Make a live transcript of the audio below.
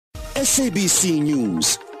SABC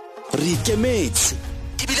News re ikemetse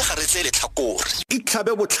ebile ga re tse le tlhakore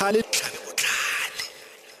itlhabe botlhale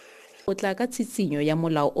o tla ka tsitsinyo ya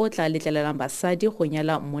molao o tla letlelelang basadi go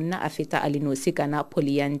nyala monna a feta a le nosi kana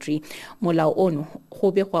Polyandry. Molao ono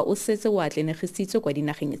go begwa o setse wa atlenegisitswe kwa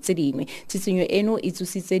dinageng tse dingwe. Tsitsinyo eno e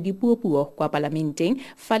tsositse dipuopuo kwa parlamenteng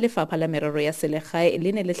fa Lefapha la Merero ya Selegae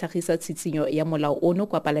le ne le tlhagisa tsitsinyo ya molao ono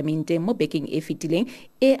kwa parlamenteng mo bekeng e fetileng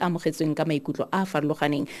e amogetsweng ka maikutlo a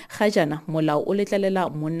farologaneng. Ga jana molao o letlelela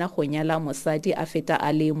monna go nyala mosadi a feta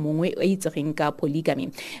a le mongwe e itsegeng ka polygamy.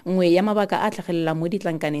 Nngwe ya mabaka a tlhagelelang mo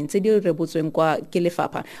ditlankaneng tse di rebotsweng kwa ke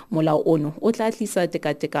lefapha, molao ono o tla tlisa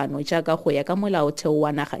tekatekano jaaka go ya ka molaotheo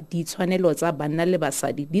wa naga ditshwanelo tsa banna le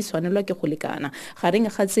basadi di tshwanelwa ke go lekana. Gareng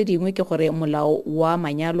ga tse dingwe ke gore molao wa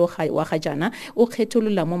manyalo wa ga jana o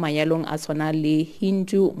kgetholola mo manyalong a tshwana le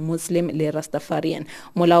Hindu, Muslim le Rastafarian.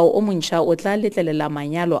 Molao o montšha o tla letlelela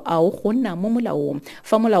manyalo ao go nna mo molaong.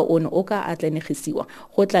 Fa molao ono o ka atlenegisiwa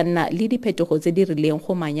go tla nna le diphetogo tse di rileng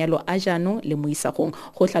go manyalo a jaanong le mo isagong.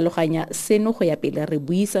 Go tlhaloganya seno go ya pele re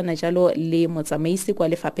buisana jalo le Motsamaisi kwa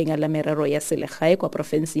Lefapheng la merero ya selegae kwa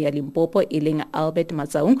Profenseng ya Limpopo leng Albert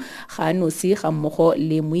Matsaung ga nosi ga mmogo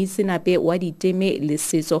le Moitsenape wa diteme le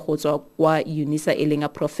setso go tswa kwa UNISA leng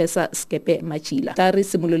Professor Sekepe Matjila. Re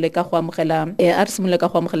simolole ka go amogela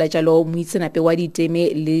jalo Moitsenape wa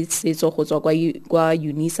diteme le setso go tswa kwa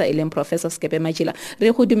UNISA leng Professor Sekepe Matjila.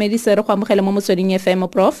 Re go dumedisa re go amogela mo Motsweding FM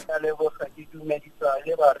Prof.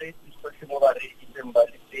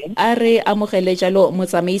 A re amogele jalo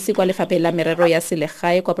Motsamaisi kwa Lefapheng la Merero ya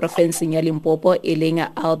Selegae kwa Profenseng ya Limpopo leng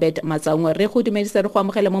Albert Matsaung. Re go dumedisa re go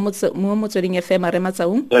amogela mo Motsweding FM re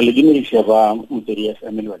Matsaung.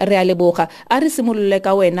 Re a leboga. A re simolole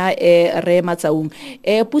ka wena re Matsaung.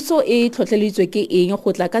 Puso e tlhotlheleditswe ke eng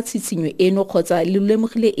go tla ka tshitsinyo eno kgotsa le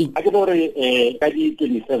lemogile eng? A ke gore ka di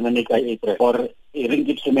 27 ka April or re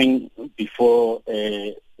ngitsomeng before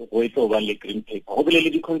go itse ba le green paper go bile le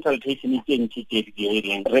di consultation tse ntse di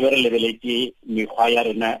direng re re lebeletse mekgwa ya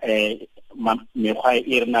rena mekgwa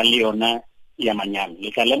e rena le yona ya manyalo le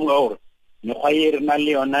tla lemoga gore mekgwa e rena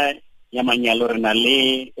le yona ya manyalo rena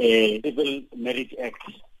le Civil Marriage Act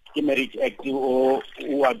ke Marriage Act o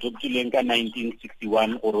adoptileng ka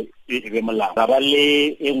 1961 gore e be molao ba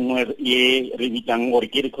le engwe ye re bitsang gore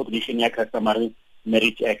ke recognition ya customary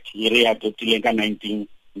Marriage Act e re adoptileng ka 1998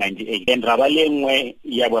 then ra ba lengwe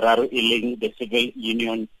ya boraro leng the Civil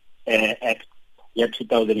Union Act ya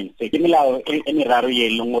 2006 ke melao e meraro ye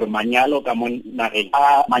leng gore manyalo ka mo nageng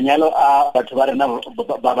manyalo a batho ba rena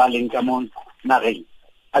ba ba leng ka mo nageng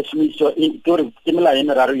a shumiswa ke melao e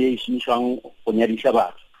meraro ye shumiswang go nyadisa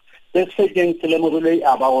batho se feteng se lemogile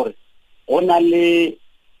a ba gore go na le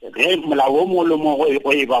ge molao o mo le mo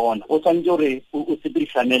go e ba gona o tshwanetse gore o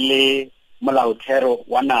sepedisane le molaotheo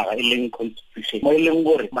wa naga leng constitution mo leng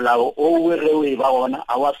gore molao o re o ba gona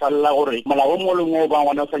a wa salla gore molao mo le mo ba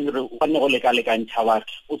gona o tshwanetse o kgone go lekalekantšha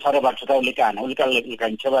batho o tshware batho ka o lekana o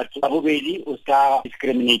lekalekantšha batho ka bobedi o ska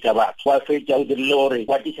discriminate batho wa fetša o dirile gore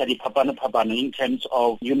wa tisa diphapano in terms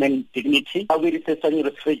of human dignity ka bobedi se tshwanetse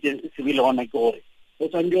re fetše se bile gona ke gore o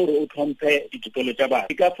tshwanetse gore o tlhomphe ditokelo tsa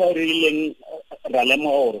batho ka fa re leng ra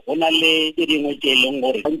lemoga gore go na le tse dingwe tse leng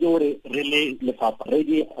gore tshwanetse gore re le lefapha re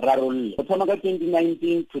di rarolle go thoma ka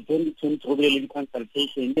 2019 to 2020 go bile le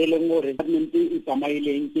di-consultation e leng gore government e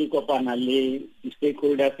tsamaileng ke kopana le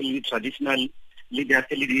di-stakeholders le di-traditional leaders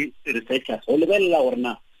le di-researchers go lebelela gore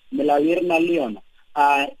na melao e re nang le yona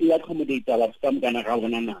e accommodata batho ka mokana ga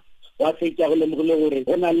bona na wa fetša go lemogile gore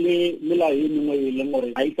go na le melao e mengwe e leng gore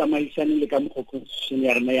a e tsamaisane le ka mokgwa constitution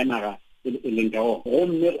ya rena ya naga e leng ka go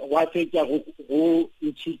gomme wa fetša go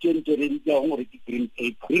ntšhitše ntse re ditšago gore ke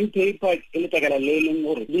green paper ke letakala le leng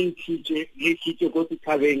gore le ntšhitše ko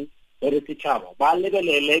setšhabeng gore setšhaba ba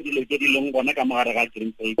lebelele dilo tse di leng gona ka mogare ga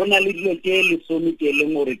green paper go na le dilo tse lesome tse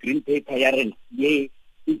leng gore green paper ya rena ye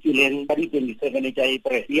e tseleng ka di 27 tša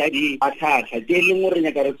April ya di atlhatlha tse leng gore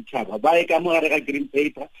nyaka re setšhaba ba e ka mogare ga green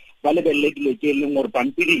paper ba lebelele dilo tse leng gore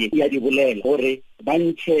pampiri ya di bolela gore ba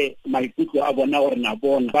ntšhe maikutlo a bona gore na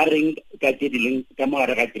bona ba reng ka tse di leng ka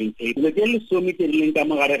mogare ga green paper dilo tse lesome tse di leng ka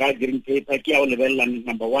mogare ga green paper ke ya go lebelela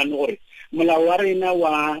number 1 gore molao wa rena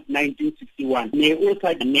wa 1961 ne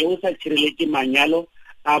o sa tšhireletse manyalo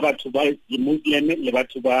a batho ba di-Muslim le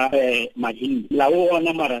batho ba mahindu molao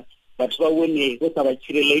ona mara batho ba bone o sa ba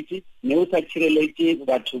tšhireletse ne o sa tšhireletse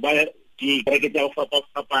batho ba dikereke tša go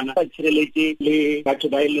fapana ba tšhireletse le batho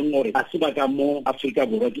ba e leng gore a se ba ka mo Afrika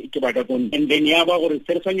Borwa ke ba ka kone and then ya ba gore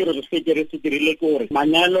se re tshwanetse re fetse re se dirile ke gore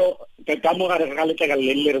manyalo ka mogare ga letlakala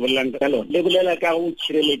le re bolelang ka lona le bolela ka go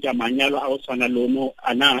tšhireletša manyalo a go tshwana lono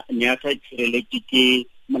ana ne a sa tšhireletse ke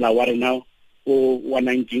molao wa rena wa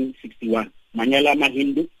 1961 manyalo a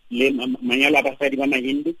mahindu le manyalo a basadi ba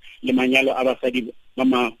mahindu le manyalo a basadi ba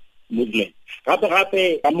ma-muslim.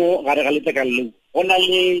 Gape ka mo gare ga letleka leo go na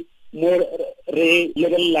le mo re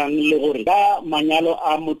lebellang le gore ka manyalo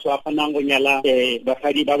a motho a kgonang go nyala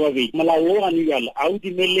basadi ba babedi molao o gane jalo a o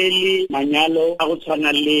dumelele manyalo a go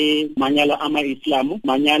tshwana le manyalo a ma-Islam,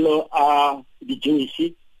 manyalo a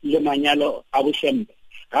di-Jewish le manyalo a bošempe.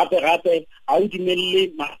 Gape a o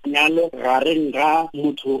dumelele manyalo gareng ga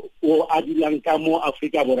motho o a dulang ka mo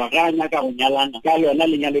Afrika Borwa ga a nyaka go nyalana ka lona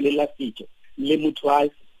lenyalo le la setso le motho a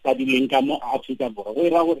ka dileng ka mo Afrika Borwa. Go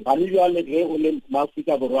ira gore gane jale ge o le mo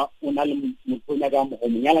Afrika Borwa o na le motho o nyaka go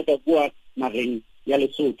monyala ka kua nageng ya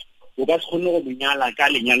Lesotho, o ka se kgone go monyala ka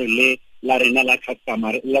lenyalo le la rena la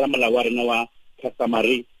customary la molao wa rena wa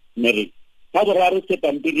customary marriage. Ka boraro se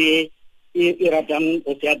pampiri e ratang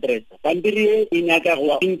go se addressa pampiri e nyaka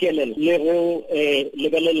go inkelela le go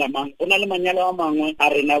lebelela mang go na le manyalo a mangwe a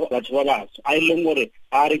rena batho ba baso a leng gore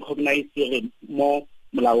a recognize mo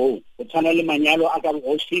molao o tshwana le manyalo a ka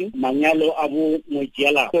bogošing, manyalo a bo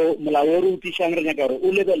moitsenape. So molao o re utišang re nyaka gore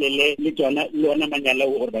o lebelele le lona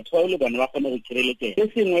manyalo gore batho bao le bona ba kgone go tšhireletšega.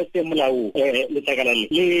 Se sengwe se molao letlakala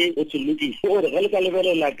le go se lokisa gore ge le ka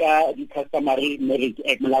lebelela ka di-customary marriage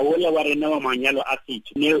act, molao ole wa rena wa manyalo a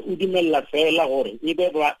setso ne o dumelela fela gore e be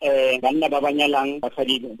banna ba ba nyalang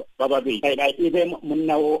basadi ba babedi e be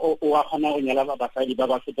monna o a kgona go nyala basadi ba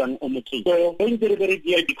ba fetang o moteng. So ge ntse re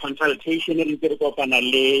dia di-consultation re ntse re kopana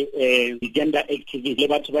le di-gender activists le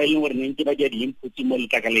batho ba e leng gore ne ntse ba dia di-input mo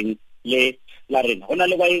letlakaleng le la rena. Go na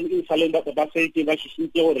le ba e saleng ba setse ba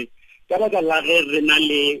šišintse gore ka baka la ge re na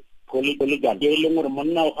le polygamy e leng gore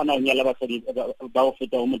monna o kgona go nyala basadi ba go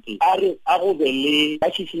feta o moteng a go be le ba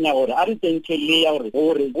šišinya gore a re tsentshe le ya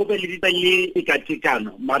gore go be le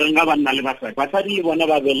tekatekano mareng a banna le basadi le bona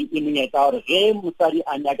ba be le monyetla gore ge mosadi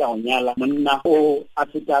a nyaka go nyala monna o a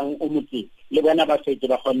fetang o moteng le bona ba setse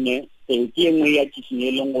ba kgonne ke engwe ya tšhišinyo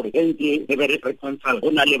e leng gore ge ntse re be re reconcile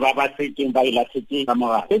go na le ba ba setseng ba e latlhetse ka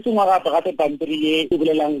mogare. Se sengwe gape pampiri e e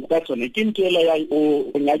bolelang ka tsone ke ntho ela ya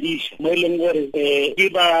go nyadiša mo e leng gore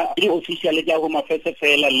ke di-officiale tša go mafese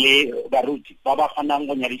fela le baruti ba ba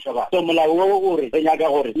kgonang go nyadiša batho. So molao o gore re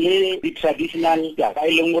nyaka gore le di-traditional ba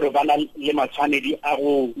e leng gore ba na le matshwanedi a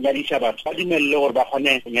go nyadiša batho ba dumelele gore ba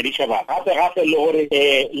kgone go nyadiša batho. Gape le gore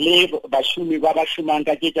le bašomi ba ba šomang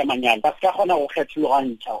ka tše tša manyalo ba ska kgona go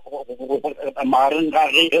kgethologantšha magareng ga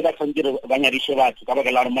ge ba tshwanetse ba nyadiše batho ka baka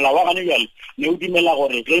la gore molao wa gane jale ne o dumela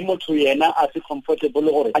gore ge motho yena a se comfortable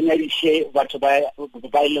gore a nyadiše batho ba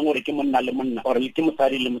e leng gore ke monna le monna gore ke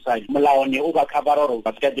mosadi le mosadi, molao ne o ba khabara gore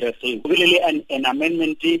ba se ka dira seo. Go bile le an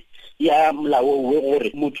amendment ya molao o gore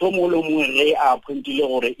motho o mongwe le mongwe ge a appointile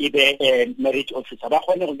gore e be marriage officer ba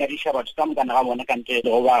kgone go nyadiša batho ka mokana ga bona kantle le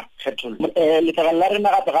go ba kgetholla. Letlakala la rena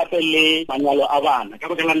gape le manyalo a bana ka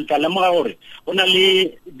baka la letla lemoga gore go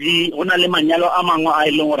na le manyalo a mangwe a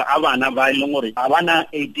e leng gore a bana ba e leng gore a bana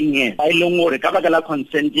 18 years ba e leng gore ka baka la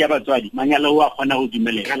consent ya batswadi manyalo o a kgona go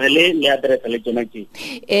dumelega le addressa le tsona ke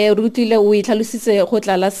re utlwile o itlhalositse go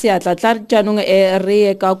tlala seatla tla jaanong re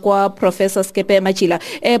ye ka kwa Professor Sekepe Matjila.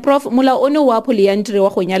 Prof, molao one wa Polyandry wa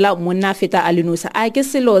go nyala monna feta a le nosi a ke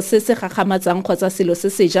selo se se gagamatsang kgotsa selo se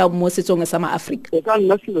se ja mo setsong sa maAfrika? E ka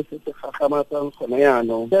nna selo se se gagamatsang gona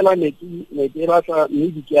yaanong fela ne ke batla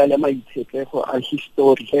mme ke le maitshetlego a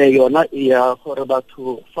history yona e ya gore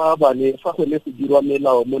batho fa go ne go dirwa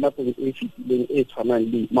melao mo nakong e fetileng e tshwanang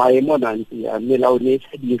le maemo nantse ya melao ne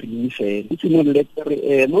sa diriwe fela e simolole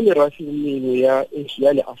re mo merafeng mengwe ya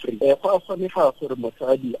Asia le Afrika go a kgonega gore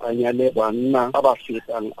mosadi a nyale banna ba ba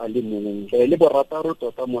fetang a le mongwe le borataro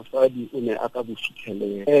tota mosadi o ne a ka bo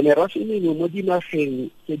fitlhelela. Merafe mengwe mo dinageng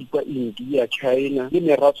tse di kwa India, China le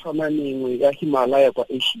meratshwana mengwe ya Himalaya kwa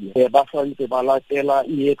Asia ba santse ba latela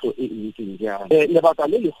meetlo e ntseng jang. Lebaka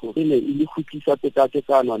le legolo e ne e le go tlisa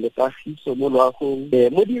tekatekano le kagiso mo loagong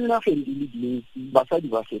mo dinageng di le dintsi basadi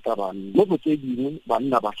ba feta banna, mo tse dingwe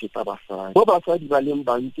banna ba feta basadi. Mo basadi ba leng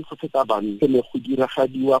bantsi go feta banna ke ne go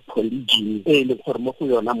diragadiwa polygyny e leng gore mo go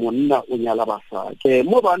yona monna o nyala basadi.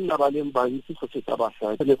 Mo banna ba leng bantsi go feta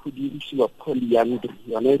basadi ke ne go dirisiwa polyandry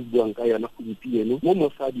yona e re buang ka yona gompieno mo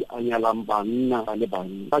mosadi a nyalang banna ba le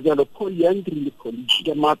banna. Ka jalo polyandry le polygyny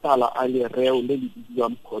ke matala a lereo le le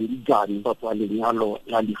bidiwang polygamy kgotsa lenyalo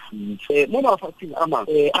la lefutshe. Mo mafatsheng a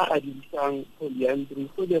mangwe a dirisang polyandry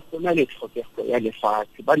go ne go na le tlhokego ya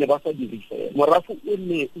lefatshe ba ne ba sa dirise morafe o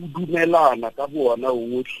ne o dumelana ka bona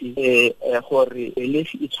otlhe gore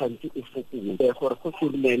lefi e tshwanetse e fokotse gore go se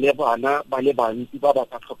nne le bana ba le bantsi ba ba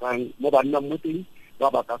ka tlhokang mo banna mo teng ba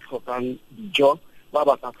ba ka tlhokang dijo ba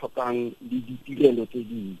ba ka tlhokang le ditirelo tse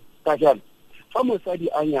dingwe. Ka jalo fa mosadi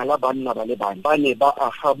a nyala banna ba le bane ba ne ba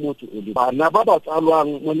aga motho o le bana ba ba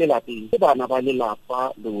tsalwang mo lelapeng ke bana ba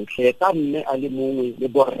lelapa lotlhe ka mme a le mongwe le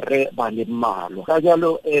borre ba le mmalwa ka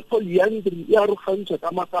jalo Polyandry e arogantswe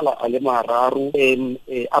ka makala a le mararo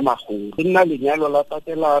a magolo e nna lenyalo la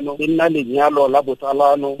tatelano e nna lenyalo la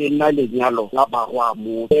botsalano e nna lenyalo la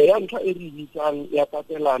bagwamo ya ntlha e re bitsang ya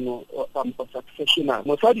tatelano kampo successional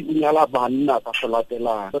mosadi o nyala banna ka go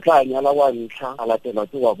latelana o tla nyala wa ntlha a latela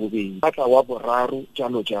ke wa bobedi ka tla wa boraro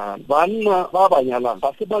jalo jalo banna ba ba nyalang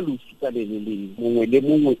ba se ba losika le mongwe le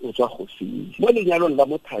mongwe o tswa go sedi mo lenyalong la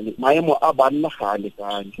mothale maemo a banna ga a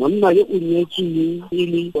lekane monna yo o nyetseng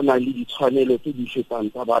pele o na le ditshwanelo tse di fetang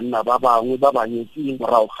tsa banna ba bangwe ba ba nyetseng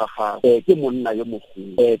morago ga gagwe ke monna yo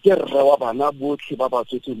mogolo ke rre wa bana botlhe ba ba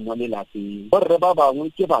tswetseng mo lelapeng borre ba bangwe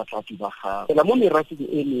ke batlatsi ba gagwe fela mo merafeng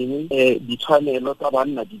e mengwe ditshwanelo tsa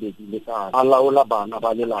banna di be di lekane a laola bana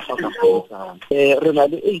ba lelapa ka kgotsana re na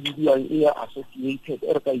le e bidiwang e ya associated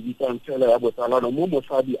e re ka bitsang fela ya botsalano mo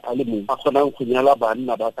mosadi a le mongwe a kgonang go nyala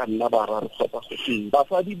banna ba ka nna bararo kgotsa go feta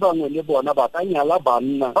basadi bangwe le bona ba ka nyala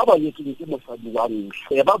banna ba ba nyetseng ke mosadi wa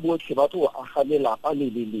ntlha ba botlhe ba tlo aga lelapa le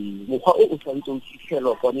le leng mokgwa o santse o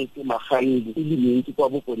fitlhelwa kone ke magaeng e le mentsi kwa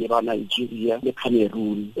bokone ba Nigeria le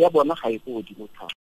Cameroon ya bona ga e go godimo thata